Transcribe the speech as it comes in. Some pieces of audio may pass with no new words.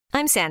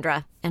I'm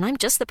Sandra, and I'm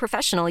just the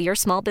professional your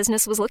small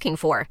business was looking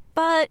for.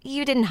 But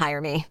you didn't hire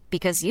me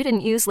because you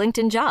didn't use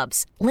LinkedIn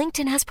Jobs.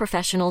 LinkedIn has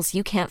professionals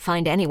you can't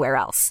find anywhere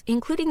else,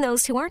 including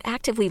those who aren't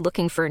actively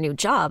looking for a new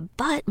job,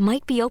 but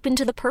might be open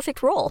to the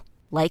perfect role,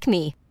 like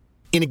me.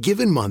 In a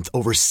given month,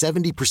 over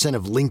 70%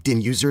 of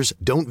LinkedIn users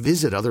don't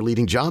visit other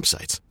leading job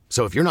sites.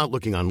 So if you're not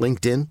looking on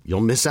LinkedIn,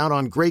 you'll miss out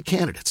on great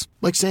candidates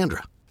like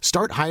Sandra.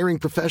 Start hiring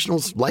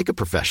professionals like a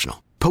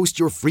professional. Post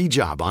your free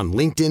job on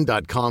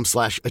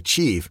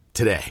linkedin.com/achieve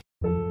today.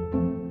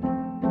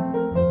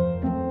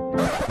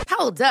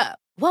 Hold up.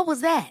 What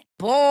was that?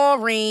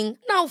 Boring.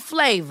 No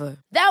flavor.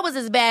 That was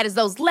as bad as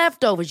those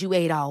leftovers you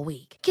ate all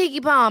week.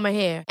 Keke Palmer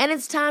here. And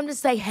it's time to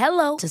say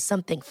hello to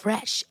something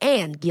fresh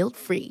and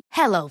guilt-free.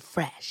 Hello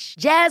Fresh.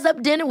 Jazz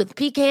up dinner with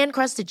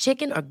pecan-crusted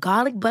chicken or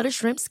garlic butter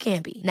shrimp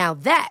scampi. Now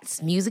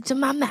that's music to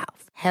my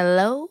mouth.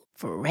 Hello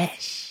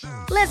Fresh.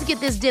 Let's get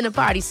this dinner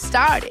party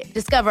started.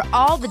 Discover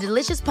all the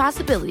delicious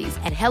possibilities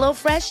at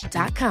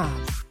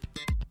HelloFresh.com.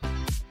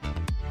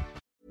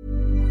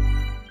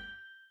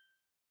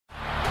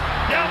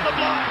 Down the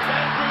block,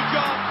 Andrew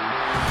John.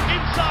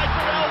 Inside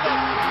for Elba.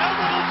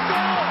 Elba will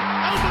score.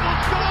 Elba will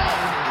score.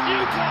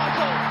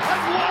 Newcastle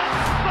have won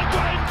the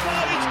Grand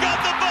Final. He's got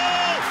the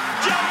ball.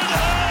 Jared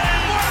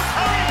Hayes.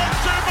 Oh,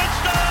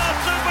 superstar,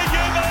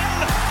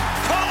 superhuman.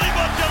 Call him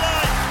what you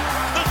like.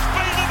 The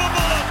speed of a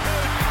bullet.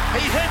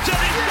 He hits it.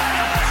 He's got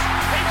it.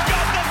 He's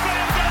got the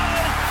field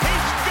goal.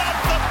 He's got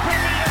the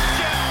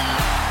premiership.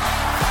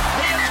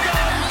 He has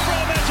gone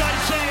from, as I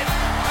said,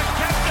 a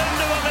captain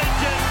to a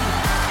legend.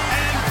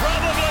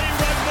 Probably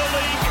rugby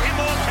league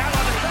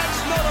immortality.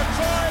 That's not a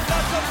try,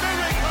 that's a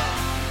miracle.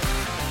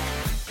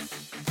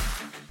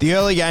 The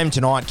early game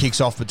tonight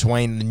kicks off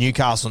between the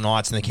Newcastle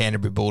Knights and the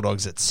Canterbury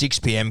Bulldogs at 6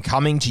 p.m,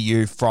 coming to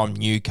you from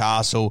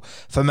Newcastle.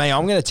 For me,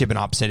 I'm going to tip an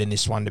upset in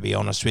this one, to be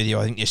honest with you.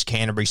 I think this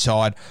Canterbury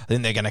side, I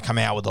think they're going to come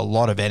out with a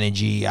lot of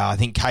energy. I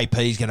think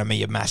KP is going to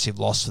be a massive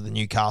loss for the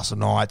Newcastle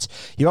Knights.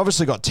 You've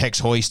obviously got Tex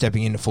Hoy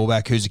stepping into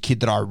fullback, who's a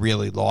kid that I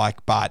really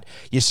like, but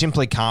you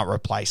simply can't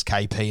replace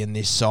KP in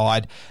this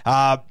side.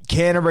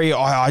 Canterbury,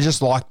 I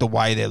just like the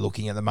way they're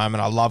looking at the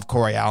moment. I love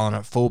Corey Allen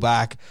at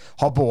fullback.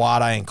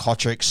 Hopewade and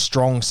Kotrick,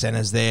 strong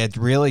centres there. It's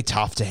really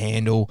tough to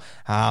handle.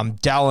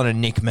 Dallin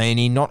and Nick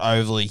Meaney, not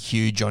overly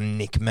huge on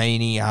Nick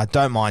Meaney.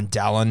 Don't mind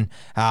Dallin.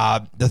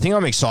 The thing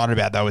I'm excited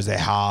about, though, is their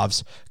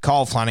halves.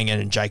 Kyle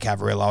Flanagan and Jake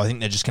Averillo. I think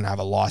they're just going to have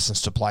a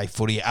license to play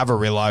footy.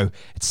 Averillo,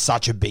 it's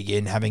such a big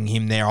in having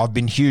him there. I've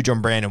been huge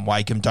on Brandon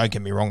Wakeham. Don't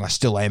get me wrong, I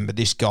still am. But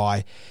this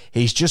guy,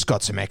 he's just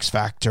got some X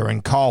factor.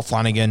 And Kyle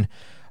Flanagan,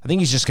 I think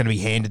he's just going to be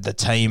handed the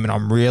team, and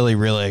I'm really,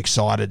 really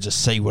excited to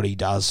see what he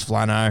does,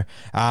 Flano.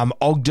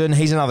 Ogden,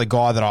 he's another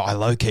guy that I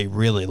low-key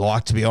really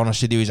like, to be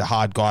honest with you. He's a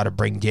hard guy to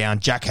bring down.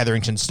 Jack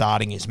Hetherington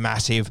starting is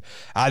massive.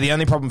 The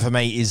only problem for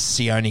me is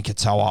Sione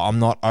Katoa. I'm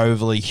not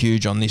overly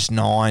huge on this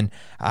 9.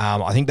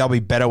 I think they'll be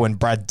better when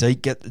Brad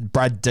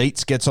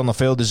Dietz gets on the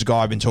field. This is a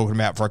guy I've been talking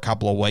about for a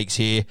couple of weeks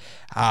here.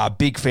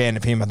 Big fan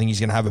of him. I think he's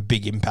going to have a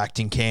big impact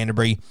in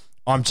Canterbury.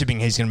 I'm tipping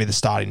he's going to be the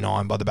starting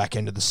 9 by the back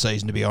end of the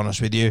season, to be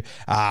honest with you,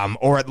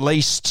 or at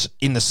least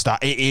in the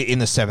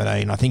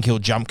 17. I think he'll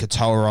jump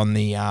Katoa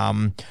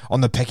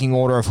on the pecking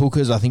order of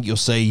hookers. I think you'll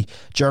see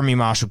Jeremy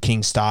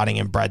Marshall-King starting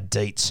and Brad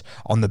Dietz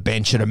on the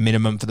bench at a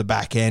minimum for the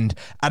back end.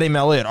 Adam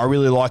Elliott, I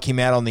really like him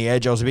out on the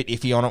edge. I was a bit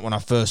iffy on it when I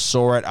first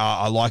saw it.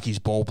 I like his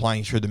ball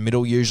playing through the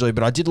middle usually,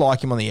 but I did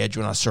like him on the edge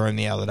when I saw him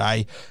the other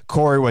day.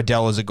 Corey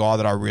Waddell is a guy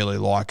that I really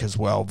like as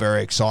well.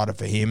 Very excited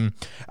for him.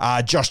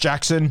 Josh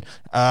Jackson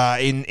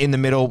in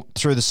the middle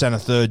through the centre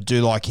third,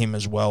 do like him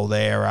as well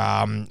there.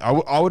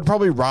 I would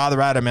probably rather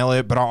Adam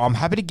Elliott, but I'm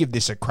happy to give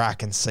this a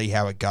crack and see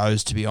how it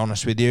goes, to be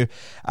honest with you.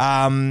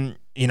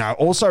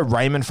 Also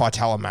Raymond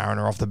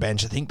Faitala-Mariner off the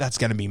bench. I think that's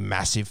going to be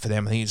massive for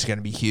them. I think it's going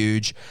to be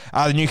huge.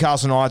 The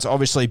Newcastle Knights,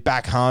 obviously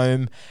back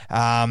home.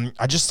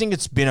 I just think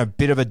it's been a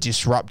bit of a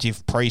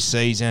disruptive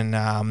pre-season.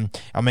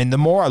 The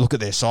more I look at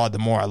their side, the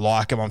more I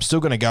like them. I'm still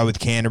going to go with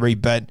Canterbury,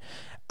 but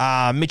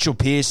Mitchell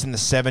Pearce in the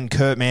 7,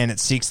 Kurt Mann at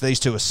 6.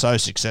 These two were so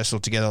successful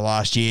together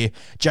last year.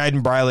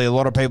 Jaden Brayley, a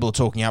lot of people are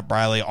talking up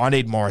Brayley. I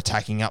need more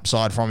attacking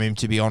upside from him,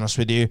 to be honest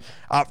with you.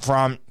 Up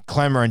front,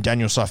 Clemmer and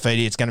Daniel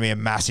Saifiti. It's going to be a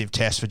massive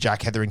test for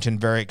Jack Hetherington.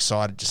 Very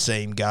excited to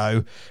see him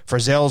go.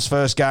 Frizzell's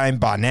first game,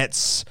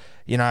 Barnett's,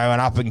 an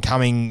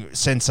up-and-coming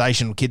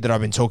sensational kid that I've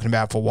been talking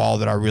about for a while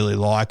that I really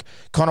like.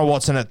 Connor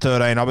Watson at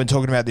 13. I've been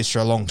talking about this for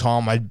a long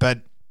time,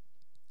 but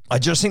I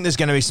just think there's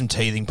going to be some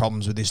teething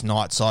problems with this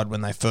Knight side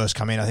when they first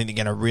come in. I think they're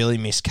going to really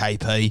miss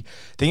KP. I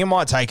think it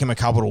might take him a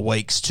couple of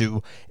weeks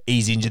to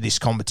ease into this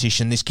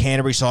competition. This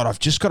Canterbury side, I've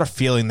just got a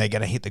feeling they're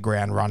going to hit the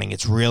ground running.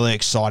 It's really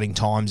exciting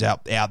times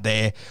out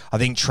there. I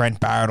think Trent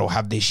Barrett will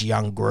have this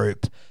young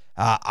group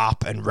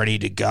up and ready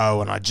to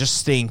go. And I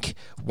just think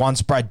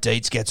once Brad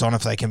Dietz gets on,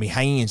 if they can be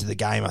hanging into the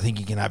game, I think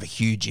he can have a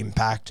huge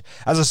impact.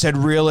 As I said,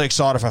 really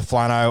excited for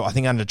Flano. I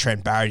think under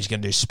Trent Barrett, he's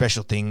going to do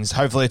special things.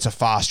 Hopefully it's a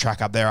fast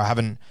track up there. I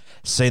haven't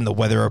seen the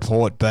weather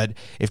report, but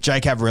if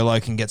Jake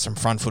Averillo can get some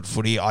front foot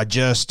footy, I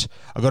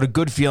got a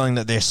good feeling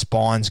that their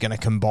spine's going to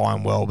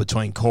combine well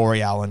between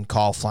Corey Allen,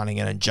 Kyle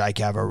Flanagan and Jake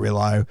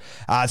Averillo.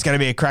 It's going to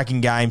be a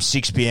cracking game,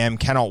 6 p.m.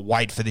 Cannot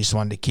wait for this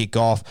one to kick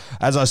off.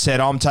 As I said,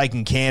 I'm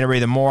taking Canterbury.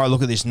 The more I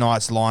look at this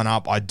night's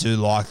lineup, I do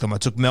like them. I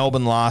took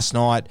Melbourne last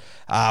night.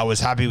 I was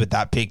happy with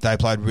that pick. They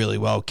played really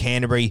well.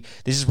 Canterbury,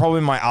 this is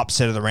probably my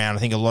upset of the round. I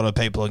think a lot of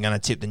people are going to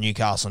tip the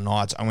Newcastle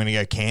Knights. I'm going to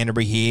go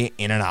Canterbury here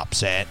in an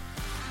upset.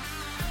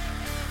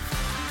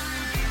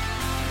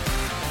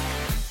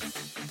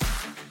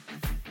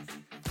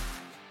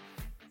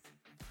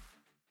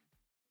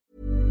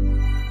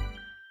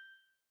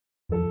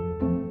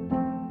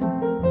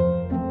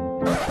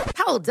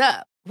 Hold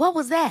up. What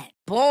was that?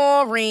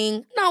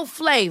 Boring. No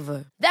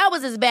flavor. That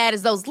was as bad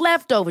as those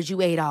leftovers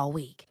you ate all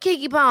week.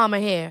 Keke Palmer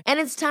here, and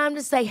it's time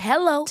to say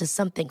hello to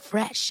something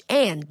fresh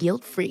and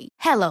guilt-free.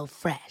 Hello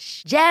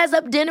Fresh. Jazz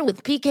up dinner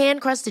with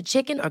pecan-crusted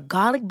chicken or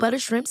garlic butter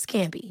shrimp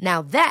scampi.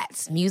 Now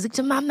that's music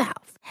to my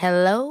mouth.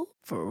 Hello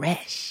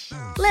Fresh.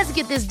 Let's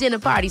get this dinner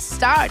party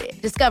started.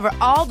 Discover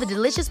all the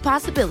delicious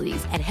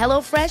possibilities at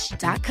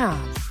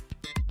HelloFresh.com.